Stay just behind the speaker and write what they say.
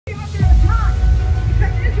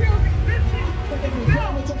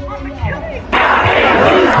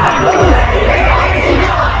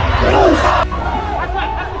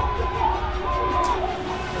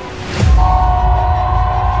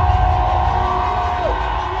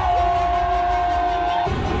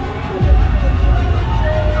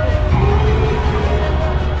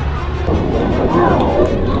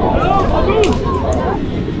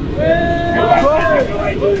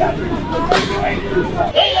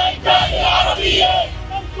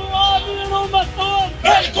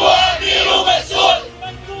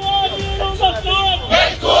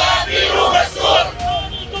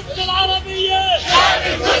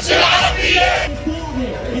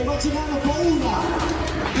Facevamo paura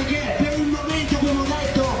perché per un momento abbiamo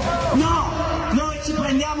detto no, noi ci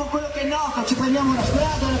prendiamo quello che è noto, ci prendiamo la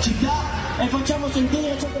strada, la città e facciamo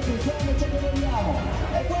sentire ciò che pensiamo e ciò che vogliamo.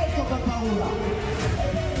 E questo fa paura.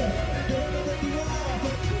 Dobbiamo continuare.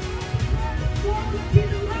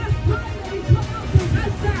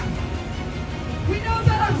 We know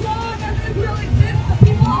that as long as Israel exists, the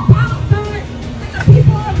people of Palestine and the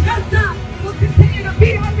people of Gaza will continue to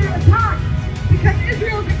be under attack because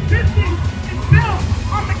Israel's existence is built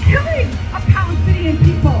on the killing of Palestinian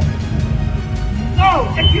people. So,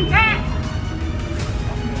 if you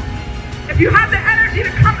have the energy to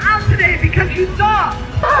come out today because you saw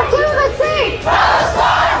to the sea!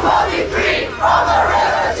 Palestine will be free from the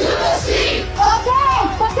river to the sea! Okay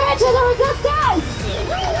to the resistance!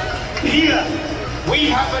 Here, we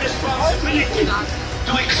have a responsibility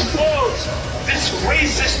to expose this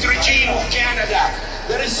racist regime of Canada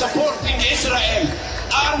that is supporting Israel,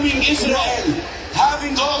 arming Israel,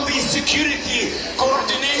 having all these security,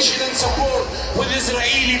 coordination and support with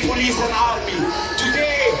Israeli police and army.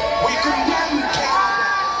 Today, we condemn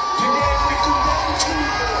Canada. Today, we condemn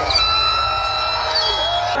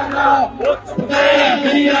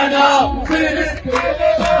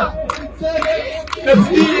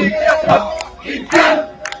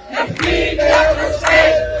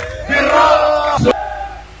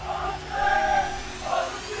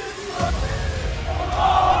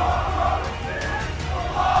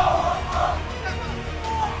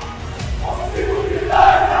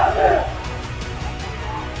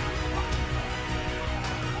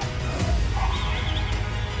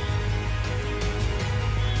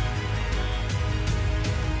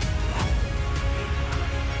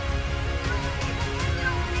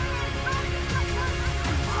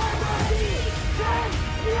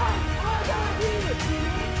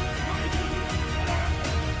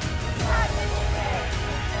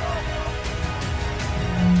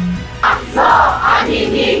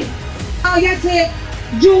آیت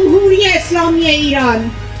جمهوری اسلامی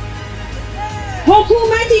ایران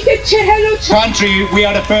حکومتی که 44 country, we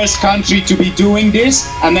are the first country to be doing this,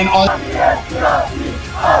 and then all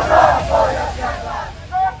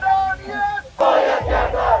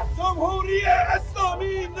جمهوری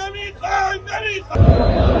اسلامی نمیخوایم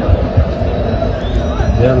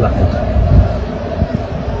يلا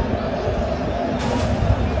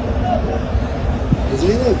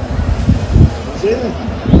زينب